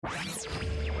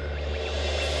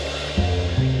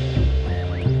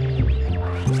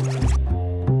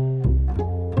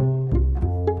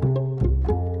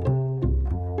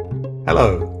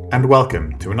Hello, and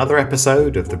welcome to another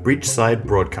episode of the Breachside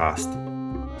Broadcast,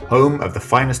 home of the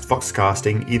finest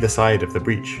foxcasting either side of the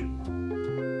breach.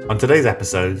 On today's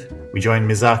episode, we join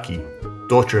Mizaki,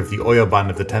 daughter of the Oyoban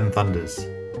of the Ten Thunders.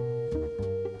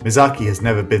 Mizaki has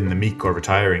never been the meek or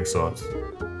retiring sort,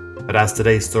 but as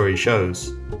today's story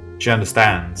shows, she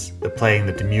understands that playing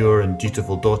the demure and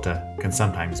dutiful daughter can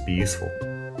sometimes be useful.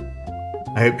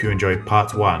 I hope you enjoyed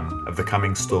part 1 of The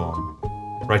Coming Storm,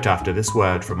 right after this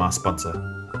word from our sponsor.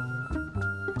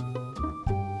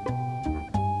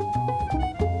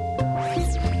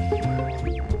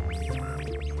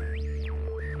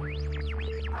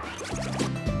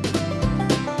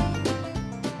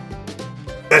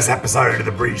 This episode of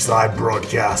the Breachside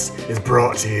Broadcast is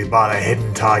brought to you by the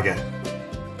Hidden Tiger.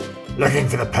 Looking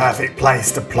for the perfect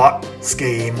place to plot,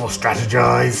 scheme or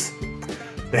strategize?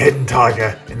 The Hidden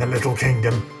Tiger in the Little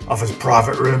Kingdom offers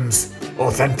private rooms,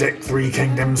 authentic Three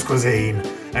Kingdoms cuisine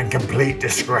and complete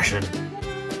discretion.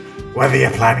 Whether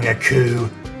you're planning a coup,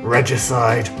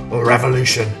 regicide or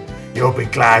revolution, you'll be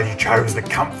glad you chose the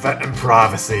comfort and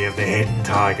privacy of the Hidden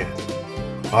Tiger.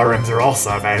 Our rooms are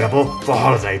also available for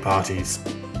holiday parties.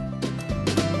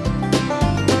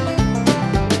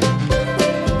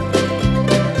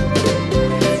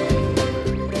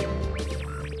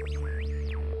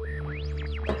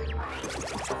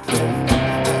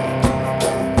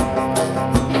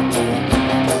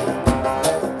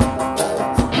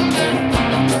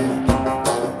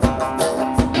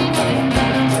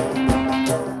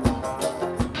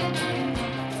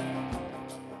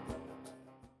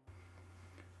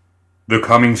 The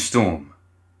Coming Storm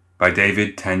by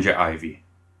David Tanger Ivy.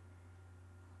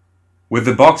 With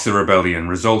the Boxer Rebellion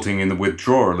resulting in the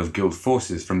withdrawal of guild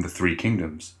forces from the Three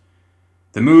Kingdoms,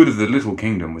 the mood of the Little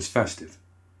Kingdom was festive.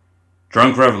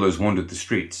 Drunk revelers wandered the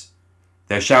streets,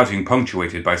 their shouting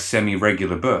punctuated by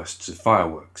semi-regular bursts of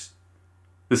fireworks.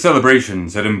 The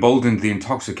celebrations had emboldened the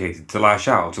intoxicated to lash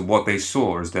out at what they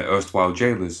saw as their erstwhile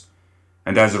jailers,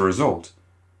 and as a result,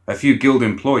 a few guild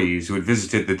employees who had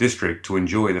visited the district to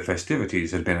enjoy the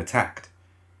festivities had been attacked.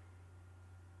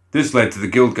 This led to the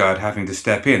guild guard having to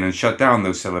step in and shut down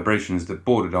those celebrations that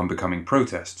bordered on becoming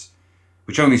protests,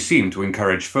 which only seemed to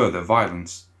encourage further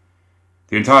violence.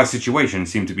 The entire situation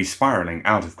seemed to be spiraling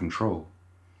out of control.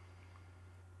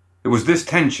 It was this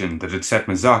tension that had set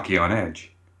Mizaki on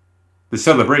edge. The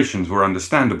celebrations were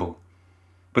understandable,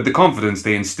 but the confidence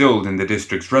they instilled in the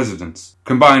district's residents,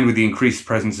 combined with the increased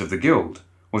presence of the guild,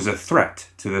 was a threat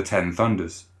to the Ten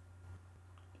Thunders.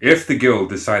 If the guild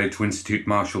decided to institute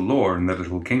martial law in the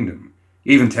Little Kingdom,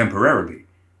 even temporarily,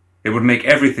 it would make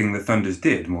everything the Thunders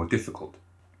did more difficult.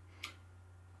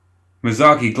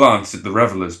 Mizaki glanced at the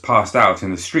revelers passed out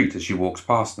in the street as she walked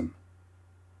past them.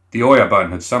 The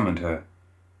Oyoban had summoned her,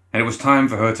 and it was time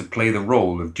for her to play the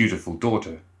role of dutiful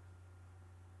daughter.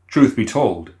 Truth be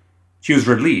told, she was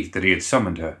relieved that he had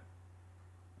summoned her.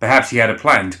 Perhaps he had a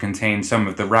plan to contain some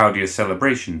of the rowdier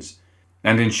celebrations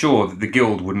and ensure that the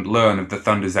guild wouldn't learn of the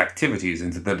Thunder's activities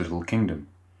into the Little Kingdom.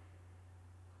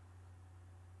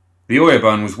 The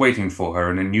Oyoban was waiting for her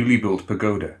in a newly built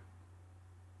pagoda.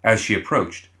 As she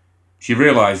approached, she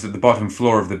realized that the bottom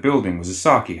floor of the building was a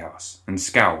sake house and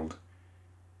scowled.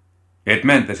 It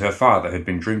meant that her father had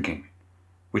been drinking,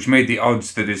 which made the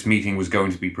odds that this meeting was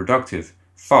going to be productive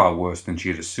far worse than she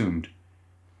had assumed.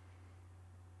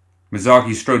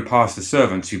 Mizaki strode past the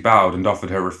servants who bowed and offered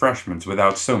her refreshments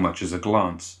without so much as a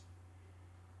glance.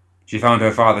 She found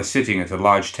her father sitting at a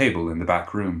large table in the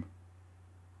back room.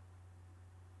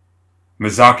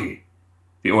 "Mizaki,"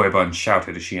 the Oyoban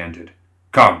shouted as she entered.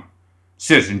 "Come,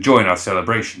 sit and join our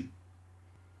celebration."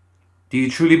 "Do you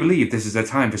truly believe this is a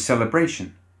time for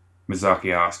celebration?"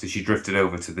 Mizaki asked as she drifted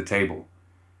over to the table.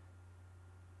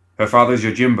 Her father's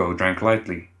Yojimbo drank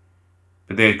lightly,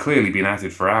 but they had clearly been at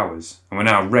it for hours, and were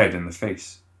now red in the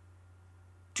face.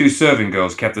 2 serving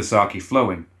girls kept the sake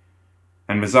flowing,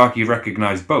 and Mizaki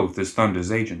recognized both as Thunder's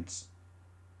agents.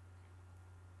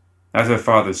 At her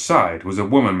father's side was a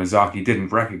woman Mizaki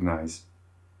didn't recognize.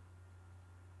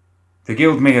 "The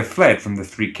guild may have fled from the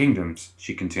Three Kingdoms,"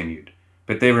 she continued,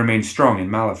 "but they remain strong in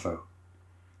Malifaux.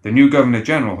 The new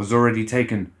Governor-General has already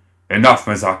taken—" "Enough,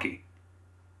 Mizaki!"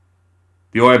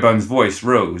 The Oyoban's voice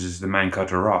rose as the man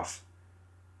cut her off.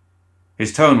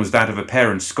 His tone was that of a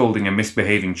parent scolding a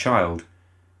misbehaving child,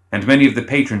 and many of the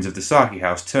patrons of the sake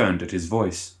house turned at his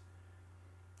voice.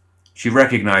 She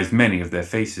recognized many of their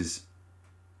faces.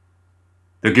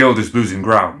 "The guild is losing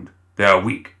ground. They are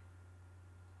weak.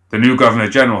 The new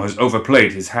Governor-General has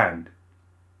overplayed his hand."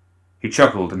 He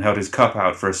chuckled and held his cup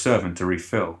out for a servant to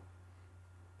refill.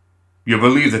 "You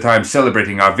believe that I am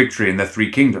celebrating our victory in the Three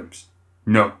Kingdoms?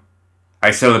 No.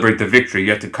 I celebrate the victory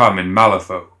yet to come in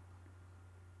Malifaux."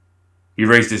 He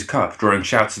raised his cup, drawing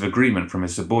shouts of agreement from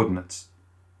his subordinates.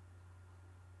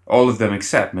 All of them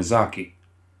except Mizaki.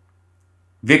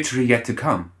 Victory yet to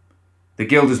come. The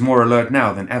guild is more alert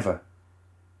now than ever.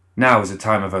 Now is a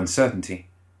time of uncertainty.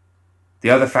 The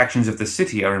other factions of the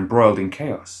city are embroiled in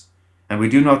chaos, and we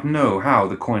do not know how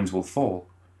the coins will fall.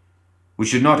 We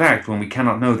should not act when we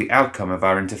cannot know the outcome of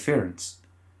our interference.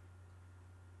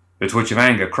 The twitch of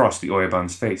anger crossed the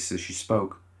Oyaban's face as she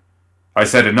spoke. "I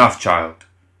said enough, child.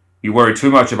 You worry too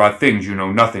much about things you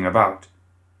know nothing about."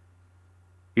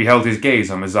 He held his gaze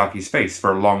on Mizaki's face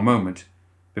for a long moment,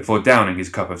 before downing his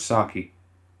cup of sake.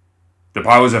 "The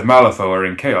powers of Malifaux are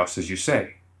in chaos, as you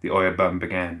say," the Oyaban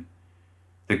began.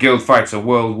 "The guild fights a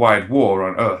worldwide war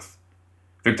on Earth.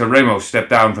 Victor Ramos stepped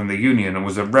down from the Union and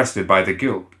was arrested by the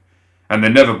guild, and the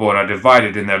Neverborn are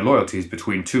divided in their loyalties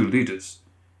between two leaders.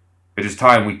 It is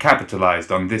time we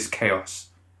capitalized on this chaos."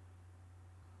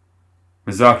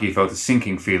 Mizaki felt a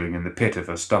sinking feeling in the pit of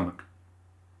her stomach.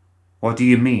 "What do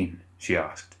you mean?" she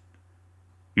asked.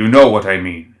 "You know what I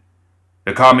mean.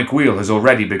 The karmic wheel has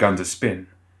already begun to spin,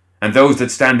 and those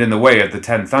that stand in the way of the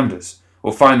 10 Thunders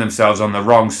will find themselves on the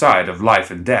wrong side of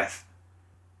life and death.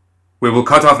 We will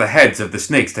cut off the heads of the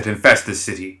snakes that infest this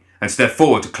city and step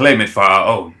forward to claim it for our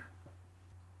own."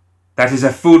 "That is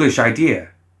a foolish idea,"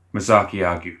 Mizaki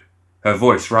argued, her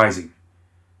voice rising.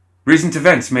 "Recent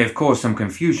events may have caused some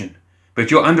confusion, but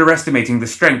you're underestimating the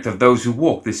strength of those who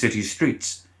walk the city's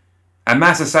streets. A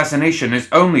mass assassination is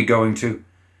only going to—"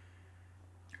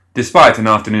 Despite an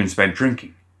afternoon spent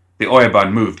drinking, the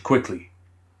Oyaban moved quickly.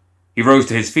 He rose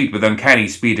to his feet with uncanny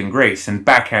speed and grace and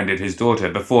backhanded his daughter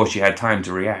before she had time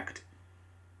to react.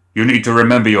 "You need to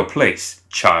remember your place,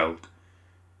 child."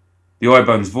 The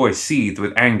Oyaban's voice seethed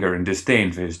with anger and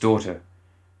disdain for his daughter.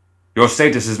 "Your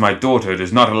status as my daughter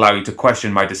does not allow you to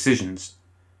question my decisions.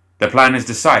 The plan is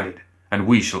decided, and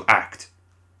we shall act."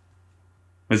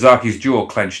 Mizaki's jaw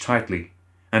clenched tightly,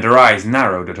 and her eyes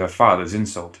narrowed at her father's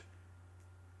insult.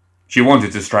 She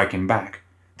wanted to strike him back,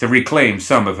 to reclaim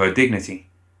some of her dignity,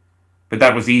 but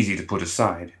that was easy to put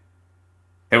aside.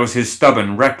 It was his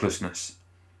stubborn recklessness,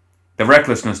 the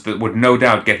recklessness that would no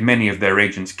doubt get many of their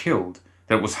agents killed,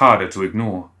 that was harder to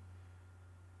ignore.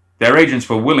 Their agents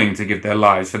were willing to give their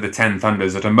lives for the 10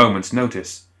 Thunders at a moment's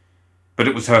notice, but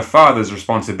it was her father's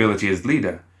responsibility as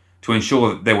leader to ensure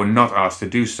that they were not asked to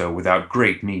do so without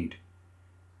great need.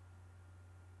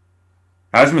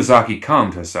 As Mizaki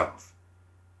calmed herself,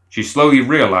 she slowly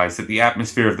realized that the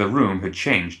atmosphere of the room had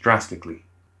changed drastically.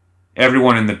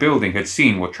 Everyone in the building had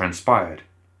seen what transpired,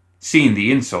 seen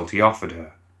the insult he offered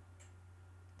her.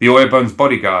 The Oyaban's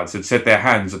bodyguards had set their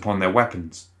hands upon their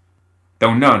weapons,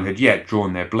 though none had yet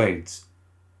drawn their blades.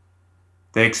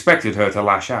 They expected her to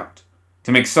lash out,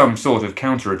 to make some sort of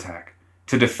counterattack,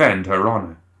 to defend her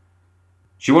honor.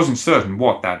 She wasn't certain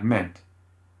what that meant.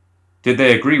 Did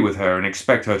they agree with her and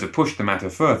expect her to push the matter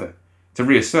further, to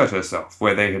reassert herself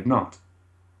where they had not?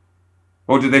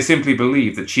 Or did they simply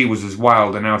believe that she was as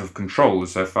wild and out of control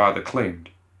as her father claimed?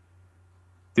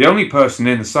 The only person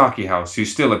in the Saki house who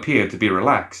still appeared to be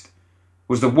relaxed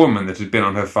was the woman that had been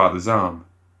on her father's arm.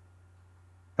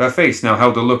 Her face now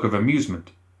held a look of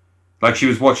amusement, like she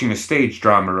was watching a stage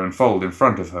drama unfold in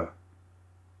front of her.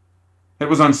 It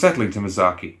was unsettling to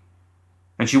Mizaki,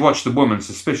 and she watched the woman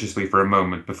suspiciously for a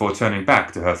moment before turning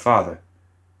back to her father.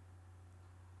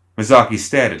 Mizaki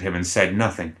stared at him and said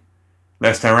nothing,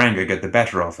 lest her anger get the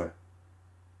better of her.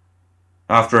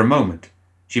 After a moment,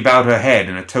 she bowed her head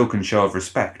in a token show of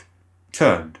respect,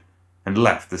 turned, and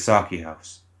left the Saki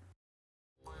house.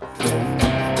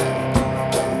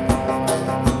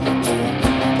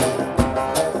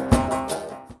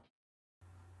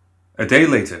 A day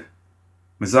later,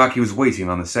 Mizaki was waiting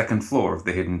on the second floor of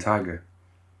the Hidden Tiger.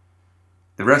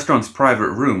 The restaurant's private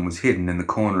room was hidden in the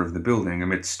corner of the building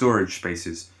amidst storage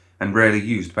spaces and rarely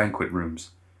used banquet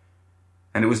rooms,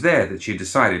 and it was there that she had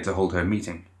decided to hold her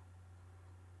meeting.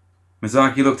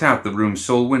 Mizaki looked out the room's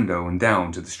sole window and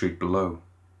down to the street below.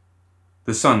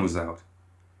 The sun was out,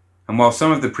 and while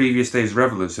some of the previous day's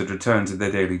revelers had returned to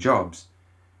their daily jobs,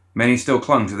 many still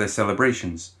clung to their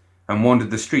celebrations and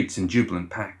wandered the streets in jubilant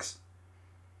packs.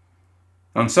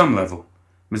 On some level,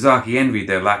 Mizaki envied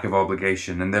their lack of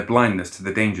obligation and their blindness to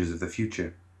the dangers of the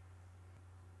future.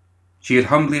 She had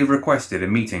humbly requested a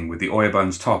meeting with the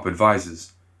Oyaban's top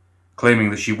advisors,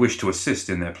 claiming that she wished to assist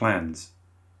in their plans.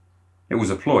 It was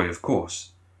a ploy, of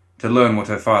course, to learn what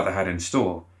her father had in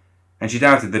store, and she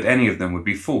doubted that any of them would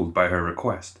be fooled by her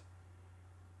request.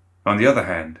 On the other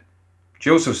hand, she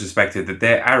also suspected that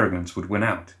their arrogance would win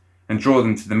out and draw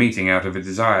them to the meeting out of a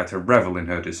desire to revel in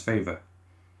her disfavor.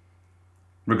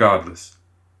 Regardless,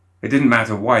 it didn't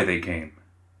matter why they came,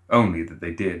 only that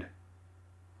they did.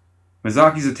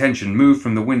 Mizaki's attention moved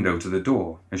from the window to the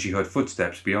door as she heard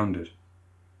footsteps beyond it.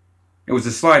 It was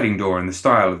a sliding door in the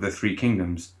style of the Three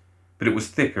Kingdoms, but it was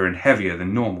thicker and heavier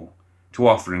than normal to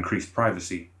offer increased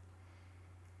privacy.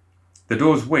 The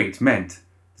door's weight meant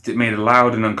that it made a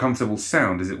loud and uncomfortable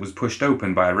sound as it was pushed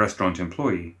open by a restaurant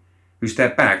employee, who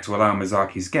stepped back to allow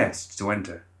Mizaki's guests to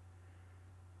enter.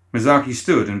 Mizaki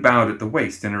stood and bowed at the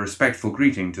waist in a respectful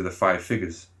greeting to the 5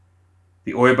 figures.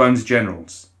 The Oyabun's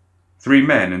generals, 3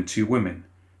 men and 2 women,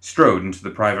 strode into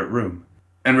the private room,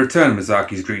 and returned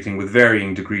Mizaki's greeting with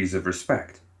varying degrees of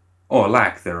respect, or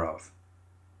lack thereof.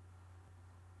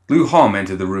 Lu Hom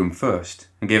entered the room first,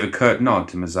 and gave a curt nod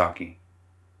to Mizaki.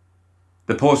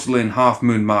 The porcelain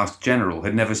half-moon masked general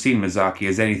had never seen Mizaki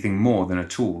as anything more than a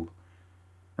tool,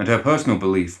 and her personal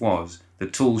belief was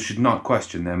that tools should not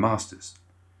question their masters.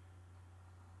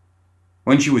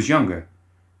 When she was younger,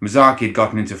 Mizaki had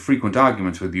gotten into frequent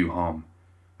arguments with Lu Hom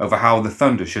over how the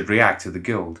Thunder should react to the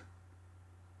guild.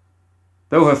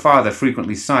 Though her father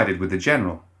frequently sided with the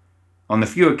general, on the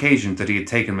few occasions that he had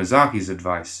taken Mizaki's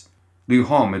advice, Lu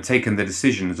Hom had taken the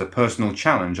decision as a personal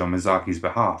challenge on Mizaki's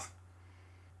behalf.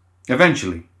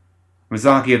 Eventually,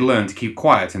 Mizaki had learned to keep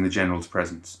quiet in the general's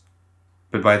presence,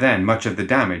 but by then much of the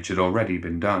damage had already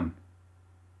been done.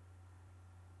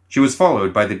 She was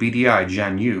followed by the beady-eyed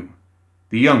Zhan Yu,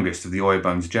 the youngest of the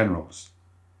Oyabun's generals.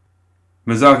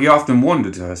 Mizaki often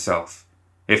wondered to herself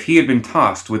if he had been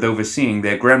tasked with overseeing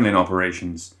their gremlin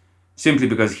operations simply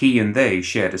because he and they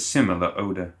shared a similar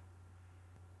odor.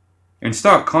 In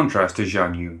stark contrast to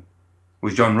Zhan Yu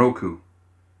was Jonroku,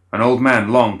 an old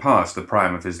man long past the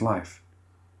prime of his life.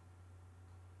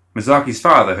 Mizaki's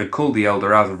father had called the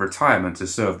elder out of retirement to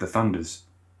serve the Thunders.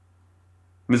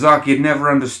 Mizaki had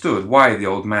never understood why the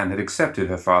old man had accepted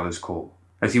her father's call,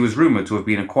 as he was rumored to have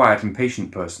been a quiet and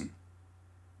patient person,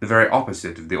 the very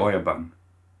opposite of the Oyabun.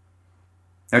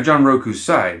 At Jonroku's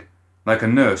side, like a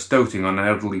nurse doting on an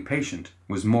elderly patient,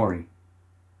 was Mori.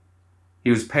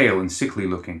 He was pale and sickly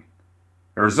looking,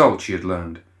 a result, she had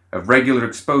learned, of regular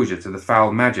exposure to the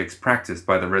foul magics practiced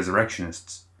by the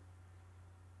resurrectionists.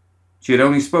 She had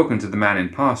only spoken to the man in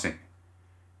passing,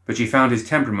 but she found his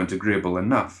temperament agreeable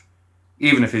enough,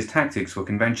 even if his tactics were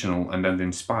conventional and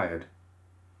uninspired.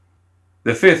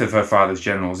 The 5th of her father's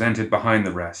generals entered behind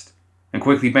the rest, and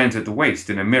quickly bent at the waist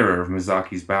in a mirror of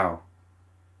Mizaki's bow.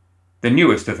 The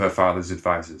newest of her father's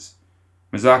advisors,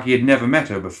 Mizaki had never met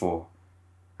her before,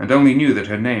 and only knew that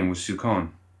her name was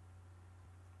Sukon.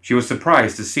 She was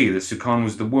surprised to see that Sukon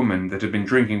was the woman that had been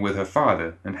drinking with her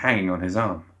father and hanging on his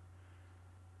arm.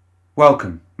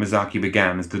 "Welcome," Mizaki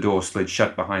began as the door slid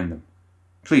shut behind them.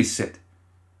 "Please sit.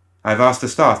 I've asked the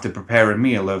staff to prepare a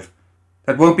meal of—"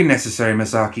 "That won't be necessary,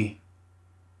 Mizaki,"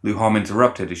 Lu Hom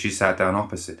interrupted as she sat down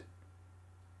opposite.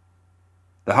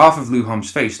 The half of Lu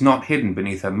Hom's face not hidden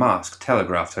beneath her mask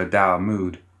telegraphed her dour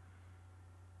mood.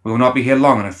 "We will not be here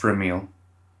long enough for a meal."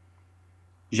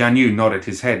 Zhan Yu nodded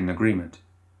his head in agreement.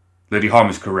 "Lady Hom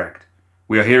is correct.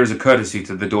 We are here as a courtesy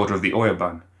to the daughter of the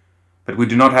Oyabun, but we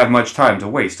do not have much time to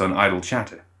waste on idle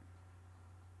chatter."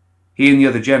 He and the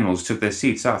other generals took their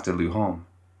seats after Lu Hom.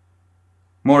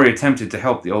 Mori attempted to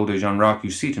help the older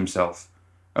Jonraku seat himself,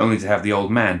 only to have the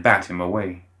old man bat him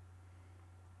away.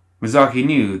 Mizaki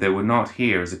knew they were not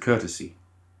here as a courtesy.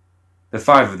 The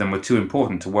 5 of them were too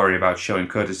important to worry about showing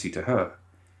courtesy to her,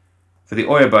 for the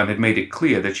Oyabun had made it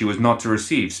clear that she was not to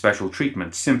receive special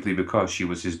treatment simply because she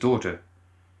was his daughter.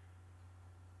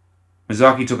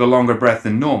 Mizaki took a longer breath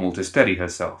than normal to steady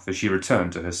herself as she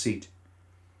returned to her seat.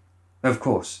 "Of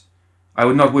course, I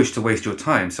would not wish to waste your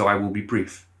time, so I will be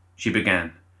brief," she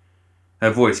began, her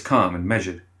voice calm and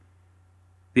measured.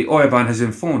 "The Oyabun has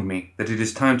informed me that it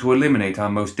is time to eliminate our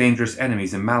most dangerous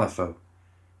enemies in Malifaux.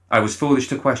 I was foolish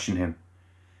to question him,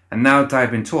 and now that I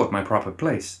have been taught my proper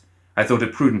place, I thought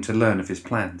it prudent to learn of his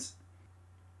plans."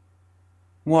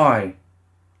 "Why?"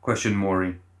 questioned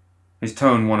Mori, his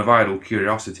tone one of idle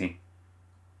curiosity.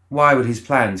 "Why would his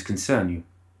plans concern you?"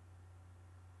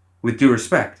 "With due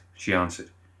respect," she answered.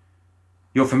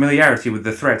 "Your familiarity with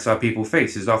the threats our people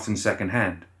face is often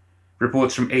second-hand.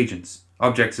 Reports from agents,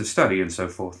 objects of study, and so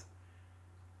forth.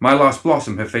 My Lost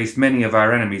Blossom have faced many of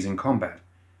our enemies in combat,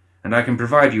 and I can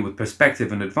provide you with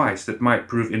perspective and advice that might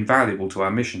prove invaluable to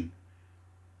our mission."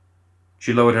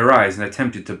 She lowered her eyes and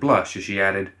attempted to blush as she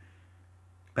added,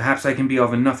 "Perhaps I can be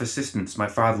of enough assistance my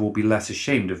father will be less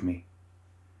ashamed of me."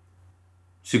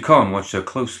 Sukon watched her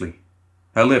closely,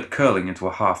 her lip curling into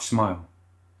a half-smile.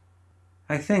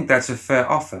 "I think that's a fair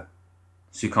offer,"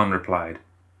 Sukon replied,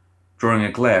 drawing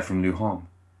a glare from Lu Hom.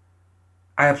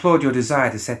 "I applaud your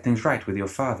desire to set things right with your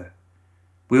father.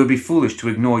 We would be foolish to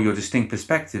ignore your distinct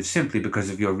perspective simply because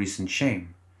of your recent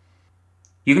shame.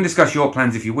 You can discuss your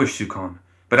plans if you wish, Sukon,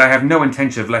 but I have no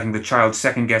intention of letting the child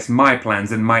second-guess my plans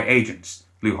and my agents,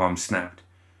 Lu Hom snapped.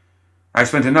 I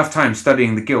spent enough time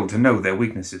studying the guild to know their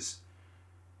weaknesses.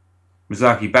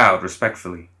 Mizaki bowed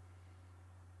respectfully.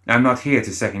 I'm not here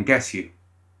to second-guess you.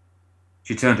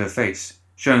 She turned her face,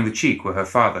 showing the cheek where her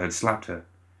father had slapped her.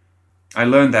 I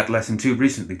learned that lesson too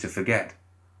recently to forget.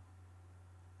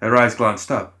 Her eyes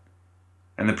glanced up,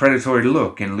 and the predatory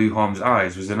look in Lu Hom's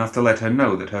eyes was enough to let her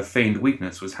know that her feigned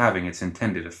weakness was having its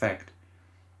intended effect.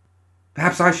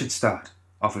 Perhaps I should start,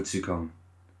 offered Sukon.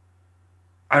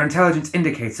 Our intelligence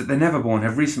indicates that the Neverborn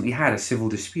have recently had a civil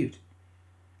dispute.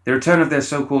 The return of their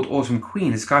so-called Autumn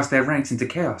Queen has cast their ranks into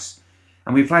chaos,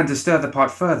 and we plan to stir the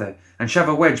pot further and shove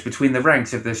a wedge between the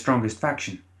ranks of their strongest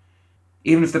faction.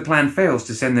 Even if the plan fails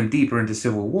to send them deeper into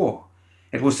civil war,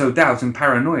 it will sow doubt and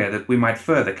paranoia that we might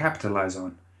further capitalize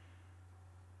on.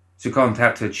 Sukon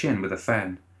tapped her chin with a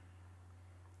fan.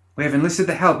 We have enlisted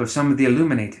the help of some of the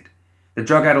Illuminated, the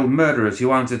drug-addled murderers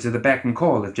who answer to the beck and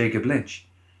call of Jacob Lynch.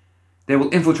 They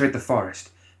will infiltrate the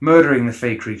forest, murdering the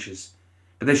Fey creatures,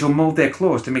 but they shall mold their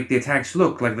claws to make the attacks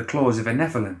look like the claws of a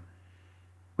Nephilim.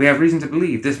 We have reason to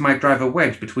believe this might drive a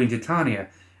wedge between Titania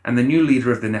and the new leader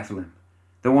of the Nephilim,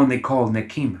 the one they call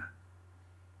Nekima.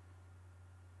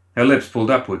 Her lips pulled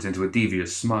upwards into a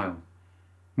devious smile.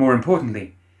 More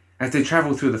importantly, as they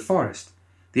travel through the forest,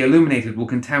 the Illuminated will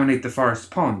contaminate the forest's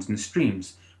ponds and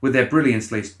streams with their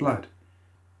brilliance-laced blood.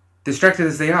 Distracted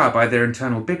as they are by their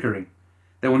internal bickering,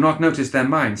 they will not notice their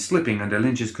minds slipping under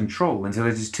Lynch's control until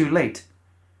it is too late.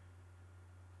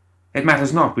 It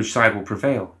matters not which side will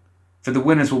prevail, for the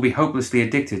winners will be hopelessly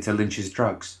addicted to Lynch's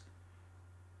drugs.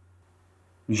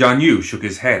 Jian Yu shook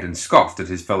his head and scoffed at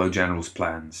his fellow general's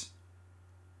plans.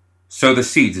 Sow the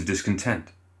seeds of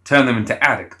discontent. Turn them into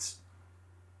addicts.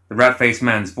 The rat-faced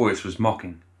man's voice was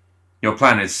mocking. Your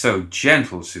plan is so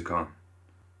gentle, Sukon.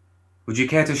 Would you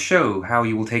care to show how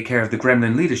you will take care of the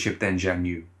Gremlin leadership then, Jian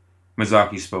Yu?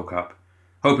 Mizaki spoke up,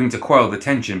 hoping to quell the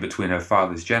tension between her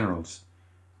father's generals.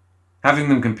 Having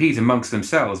them compete amongst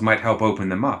themselves might help open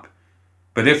them up,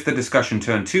 but if the discussion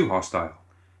turned too hostile,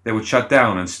 they would shut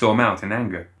down and storm out in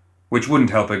anger, which wouldn't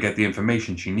help her get the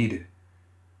information she needed.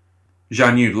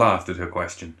 Jian Yu laughed at her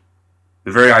question.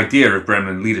 The very idea of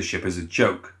Gremlin leadership is a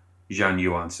joke, Jian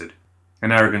Yu answered,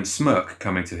 an arrogant smirk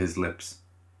coming to his lips.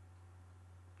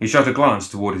 He shot a glance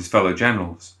toward his fellow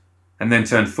generals, and then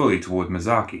turned fully toward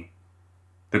Mizaki.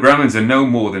 The Gremlins are no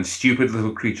more than stupid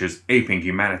little creatures aping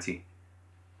humanity.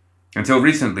 Until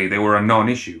recently they were a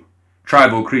non-issue,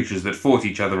 tribal creatures that fought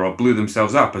each other or blew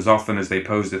themselves up as often as they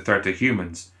posed a threat to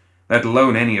humans, let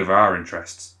alone any of our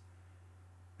interests.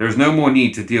 There is no more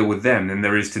need to deal with them than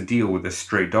there is to deal with a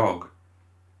stray dog.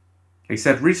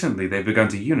 Except recently they've begun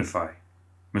to unify,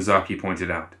 Mizaki pointed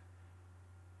out.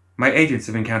 My agents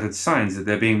have encountered signs that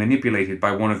they're being manipulated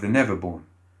by one of the Neverborn,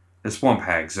 the swamp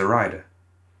hag Zoraida.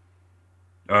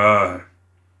 Jian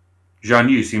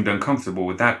Yu seemed uncomfortable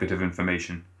with that bit of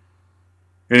information.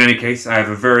 In any case, I have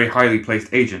a very highly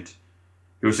placed agent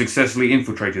who has successfully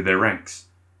infiltrated their ranks.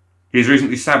 He has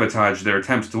recently sabotaged their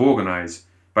attempts to organize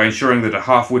by ensuring that a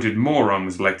half-witted moron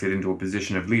was elected into a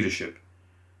position of leadership.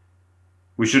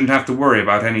 We shouldn't have to worry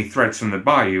about any threats from the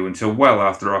Bayou until well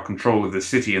after our control of the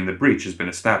city and the breach has been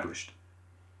established.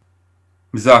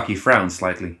 Mizaki frowned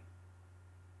slightly.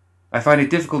 I find it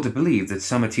difficult to believe that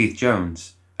Summerteeth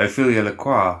Jones, Ophelia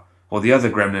Lacroix, or the other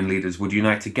Gremlin leaders would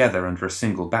unite together under a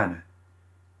single banner.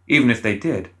 Even if they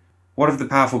did, what of the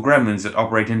powerful gremlins that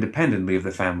operate independently of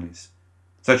the families,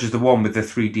 such as the one with the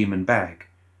 3-demon bag?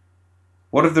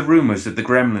 What of the rumors that the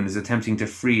gremlin is attempting to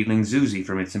free Ling Zuzi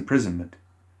from its imprisonment?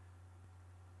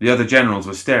 The other generals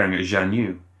were staring at Jian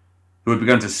Yu, who had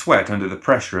begun to sweat under the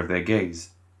pressure of their gaze.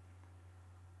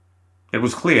 It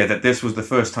was clear that this was the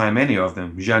first time any of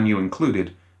them, Jian Yu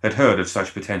included, had heard of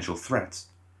such potential threats.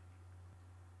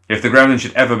 If the gremlin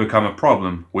should ever become a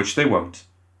problem, which they won't,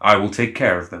 I will take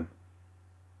care of them.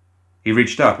 He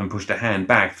reached up and pushed a hand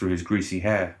back through his greasy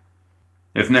hair.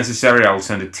 If necessary, I will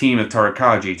send a team of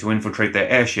Torakaji to infiltrate their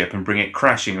airship and bring it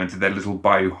crashing into their little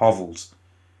bayou hovels.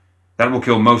 That will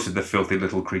kill most of the filthy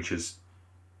little creatures.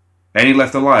 Any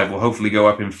left alive will hopefully go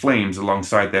up in flames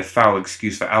alongside their foul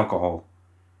excuse for alcohol.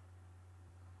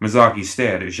 Mizaki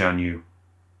stared at Jian Yu.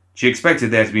 She expected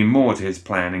there to be more to his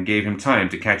plan and gave him time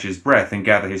to catch his breath and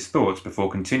gather his thoughts before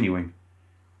continuing.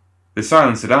 The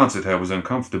silence that answered her was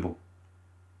uncomfortable.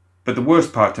 But the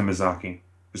worst part to Mizaki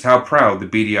was how proud the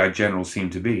beady-eyed general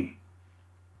seemed to be.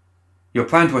 Your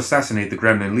plan to assassinate the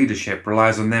Gremlin leadership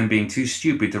relies on them being too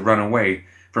stupid to run away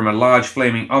from a large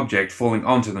flaming object falling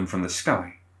onto them from the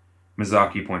sky,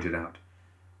 Mizaki pointed out.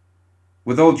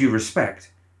 With all due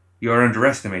respect, you are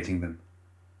underestimating them.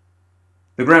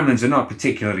 The gremlins are not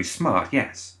particularly smart,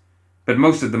 yes, but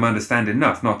most of them understand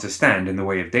enough not to stand in the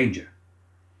way of danger.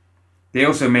 They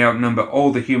also may outnumber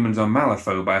all the humans on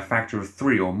Malifaux by a factor of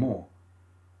 3 or more.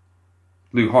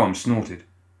 Lu Hom snorted.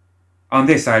 On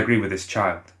this I agree with this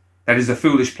child. That is a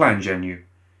foolish plan, Zhen Yu,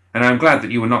 and I am glad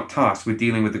that you were not tasked with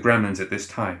dealing with the gremlins at this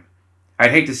time.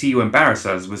 I'd hate to see you embarrass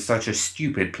us with such a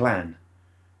stupid plan.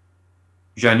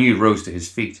 Zhen Yu rose to his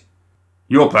feet.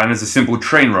 Your plan is a simple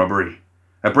train robbery,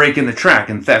 a break in the track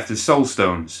and theft of soul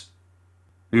stones.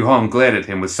 Lu Hom glared at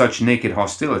him with such naked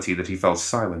hostility that he fell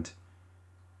silent.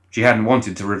 She hadn't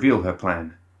wanted to reveal her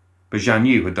plan, but Zhen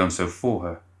Yu had done so for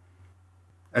her.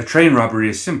 A train robbery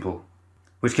is simple,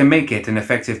 which can make it an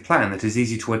effective plan that is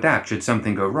easy to adapt should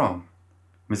something go wrong.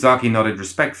 Mizaki nodded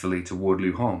respectfully toward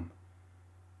Lu Hom.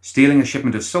 Stealing a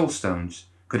shipment of soul stones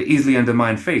could easily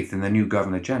undermine faith in the new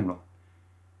Governor General.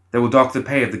 They will dock the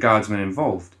pay of the guardsmen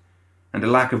involved, and a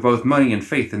lack of both money and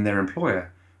faith in their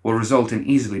employer will result in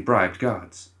easily bribed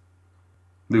guards.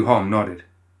 Lu Hom nodded.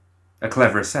 A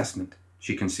clever assessment,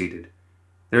 she conceded.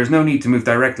 There is no need to move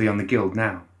directly on the guild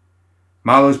now.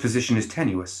 Marlowe's position is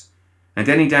tenuous, and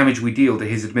any damage we deal to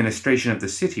his administration of the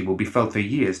city will be felt for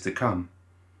years to come.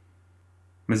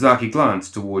 Mizaki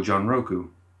glanced toward John Roku.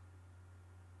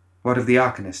 What of the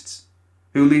Arcanists?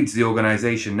 Who leads the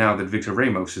organization now that Victor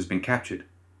Ramos has been captured?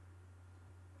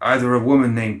 Either a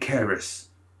woman named Karis,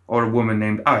 or a woman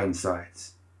named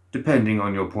Ironsides, depending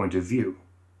on your point of view.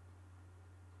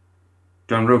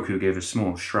 John Roku gave a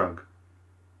small shrug.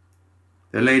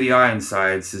 The Lady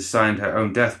Ironsides has signed her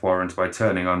own death warrant by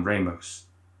turning on Ramos.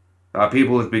 Our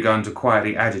people have begun to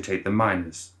quietly agitate the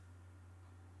miners.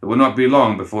 It will not be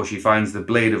long before she finds the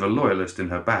blade of a loyalist in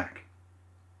her back.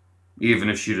 Even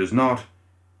if she does not,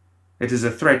 it is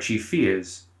a threat she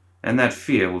fears, and that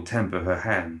fear will temper her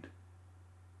hand.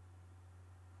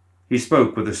 He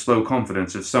spoke with the slow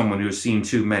confidence of someone who has seen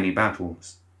too many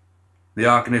battles. The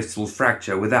Arcanists will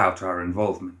fracture without our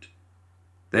involvement.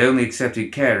 They only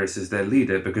accepted Karis as their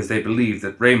leader because they believed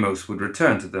that Ramos would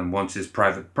return to them once his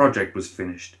private project was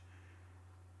finished.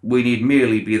 We need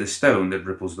merely be the stone that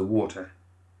ripples the water.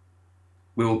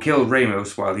 We will kill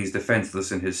Ramos while he's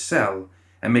defenseless in his cell,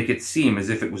 and make it seem as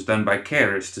if it was done by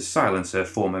Karis to silence her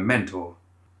former mentor.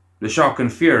 The shock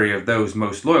and fury of those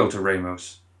most loyal to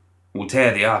Ramos will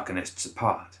tear the Arcanists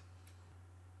apart.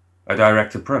 A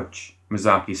direct approach,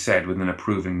 Mizaki said with an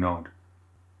approving nod.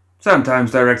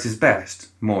 Sometimes direct is best,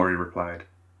 Mori replied.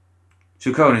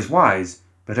 Tsukone is wise,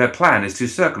 but her plan is too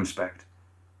circumspect.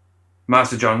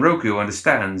 Master John Roku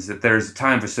understands that there is a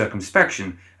time for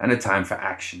circumspection and a time for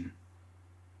action.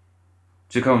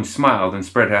 Tsukone smiled and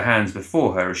spread her hands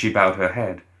before her as she bowed her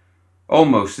head,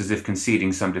 almost as if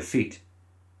conceding some defeat.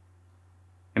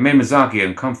 It made Mizaki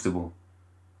uncomfortable,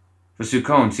 for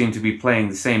Tsukone seemed to be playing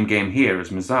the same game here as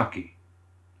Mizaki.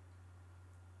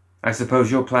 I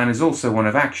suppose your plan is also one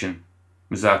of action,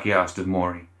 Mizaki asked of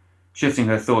Mori, shifting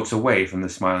her thoughts away from the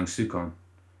smiling Tsukone.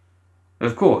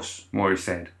 Of course, Mori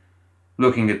said,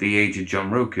 looking at the aged John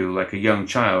Roku like a young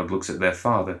child looks at their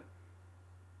father.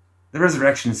 The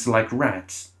resurrectionists are like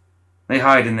rats. They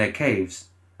hide in their caves,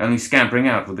 only scampering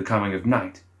out with the coming of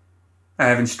night. I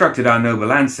have instructed our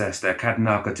noble ancestor,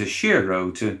 Katanaka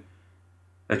Toshiro, to...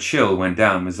 A chill went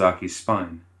down Mizaki's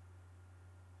spine.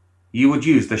 You would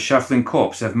use the shuffling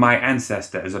corpse of my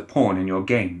ancestor as a pawn in your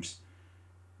games.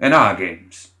 In our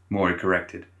games, Mori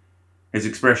corrected, his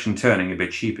expression turning a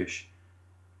bit sheepish.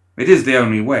 It is the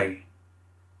only way.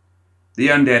 The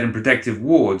undead and protective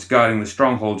wards guarding the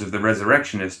strongholds of the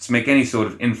resurrectionists make any sort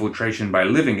of infiltration by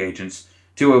living agents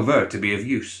too overt to be of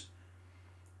use.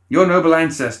 Your noble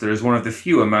ancestor is one of the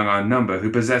few among our number who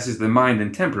possesses the mind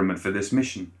and temperament for this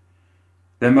mission.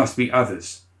 There must be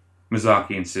others,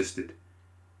 Mizaki insisted.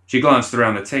 She glanced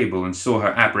around the table and saw her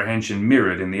apprehension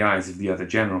mirrored in the eyes of the other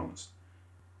generals.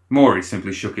 Mori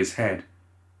simply shook his head.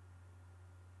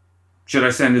 Should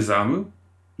I send Izamu?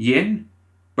 Yin?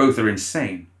 Both are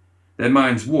insane, their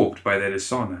minds warped by their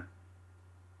dishonor.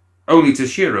 Only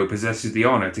Toshiro possesses the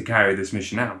honor to carry this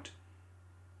mission out.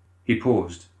 He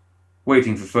paused,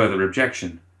 waiting for further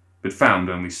objection, but found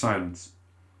only silence.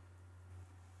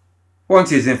 Once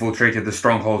he has infiltrated the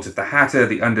strongholds of the Hatter,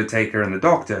 the Undertaker, and the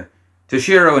Doctor,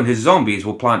 Toshiro and his zombies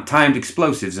will plant timed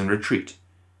explosives and retreat.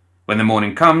 When the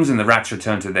morning comes and the rats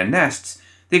return to their nests,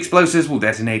 the explosives will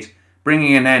detonate,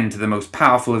 bringing an end to the most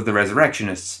powerful of the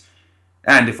resurrectionists,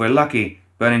 and, if we're lucky,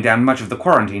 burning down much of the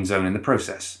quarantine zone in the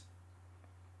process.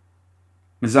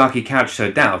 Mizaki couched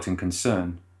her doubt and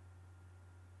concern.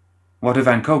 What of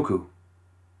Ankoku?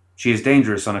 She is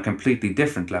dangerous on a completely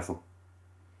different level.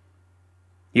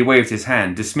 He waved his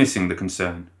hand, dismissing the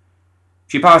concern.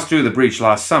 "She passed through the breach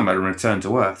last summer and returned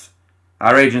to Earth.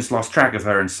 Our agents lost track of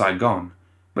her in Saigon,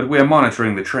 but we are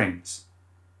monitoring the trains.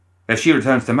 If she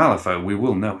returns to Malifaux, we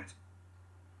will know it."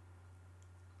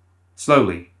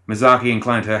 Slowly, Mizaki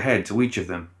inclined her head to each of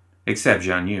them, except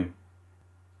Jian Yu.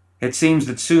 "It seems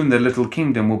that soon the little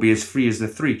kingdom will be as free as the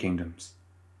three kingdoms.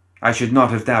 I should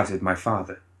not have doubted my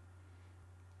father."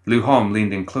 Lu Hom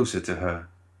leaned in closer to her.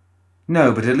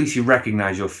 "No, but at least you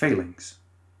recognize your failings.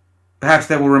 Perhaps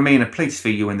there will remain a place for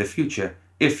you in the future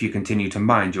if you continue to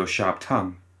mind your sharp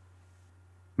tongue."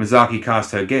 Mizaki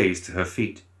cast her gaze to her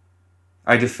feet.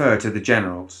 "I defer to the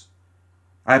generals.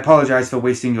 I apologize for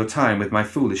wasting your time with my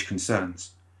foolish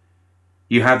concerns.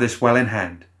 You have this well in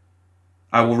hand.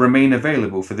 I will remain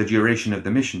available for the duration of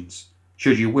the missions,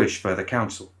 should you wish further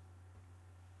counsel."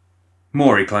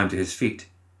 Mori climbed to his feet.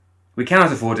 "We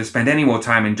cannot afford to spend any more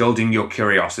time indulging your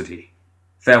curiosity.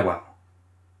 Farewell."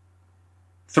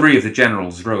 3 of the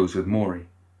generals rose with Mori.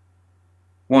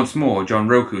 Once more, John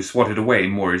Roku swatted away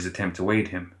Mori's attempt to aid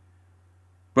him.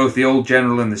 Both the old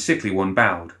general and the sickly one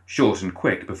bowed, short and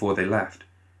quick, before they left.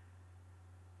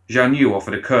 Jian Yu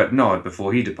offered a curt nod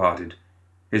before he departed,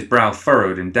 his brow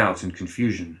furrowed in doubt and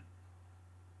confusion.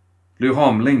 Lu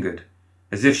Hom lingered,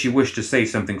 as if she wished to say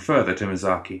something further to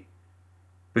Mizaki,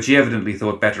 but she evidently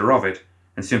thought better of it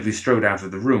and simply strode out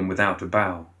of the room without a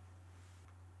bow.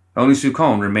 Only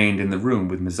Sukon remained in the room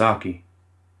with Mizaki.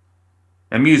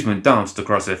 Amusement danced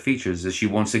across her features as she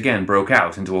once again broke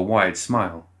out into a wide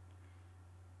smile.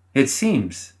 "It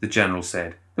seems," the general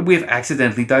said, "that we have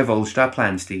accidentally divulged our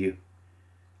plans to you.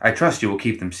 I trust you will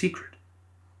keep them secret."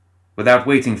 Without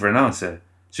waiting for an answer,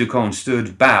 Sukon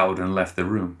stood, bowed, and left the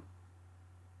room.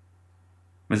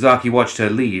 Mizaki watched her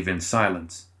leave in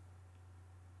silence.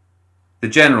 The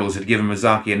generals had given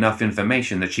Mizaki enough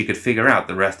information that she could figure out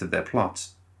the rest of their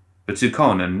plots, but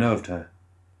Sukon unnerved her.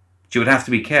 She would have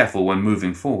to be careful when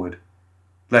moving forward,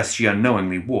 lest she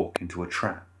unknowingly walk into a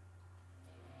trap.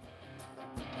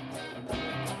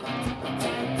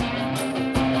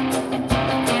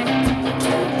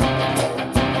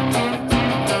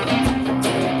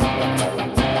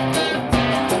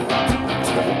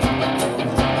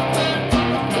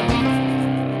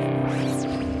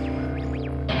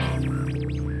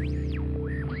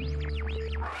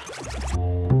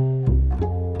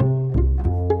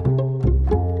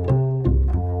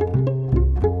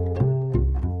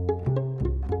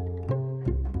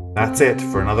 That's it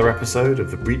for another episode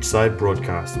of the Breachside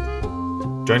Broadcast.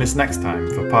 Join us next time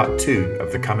for part 2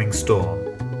 of The Coming Storm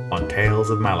on Tales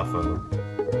of Malifaux.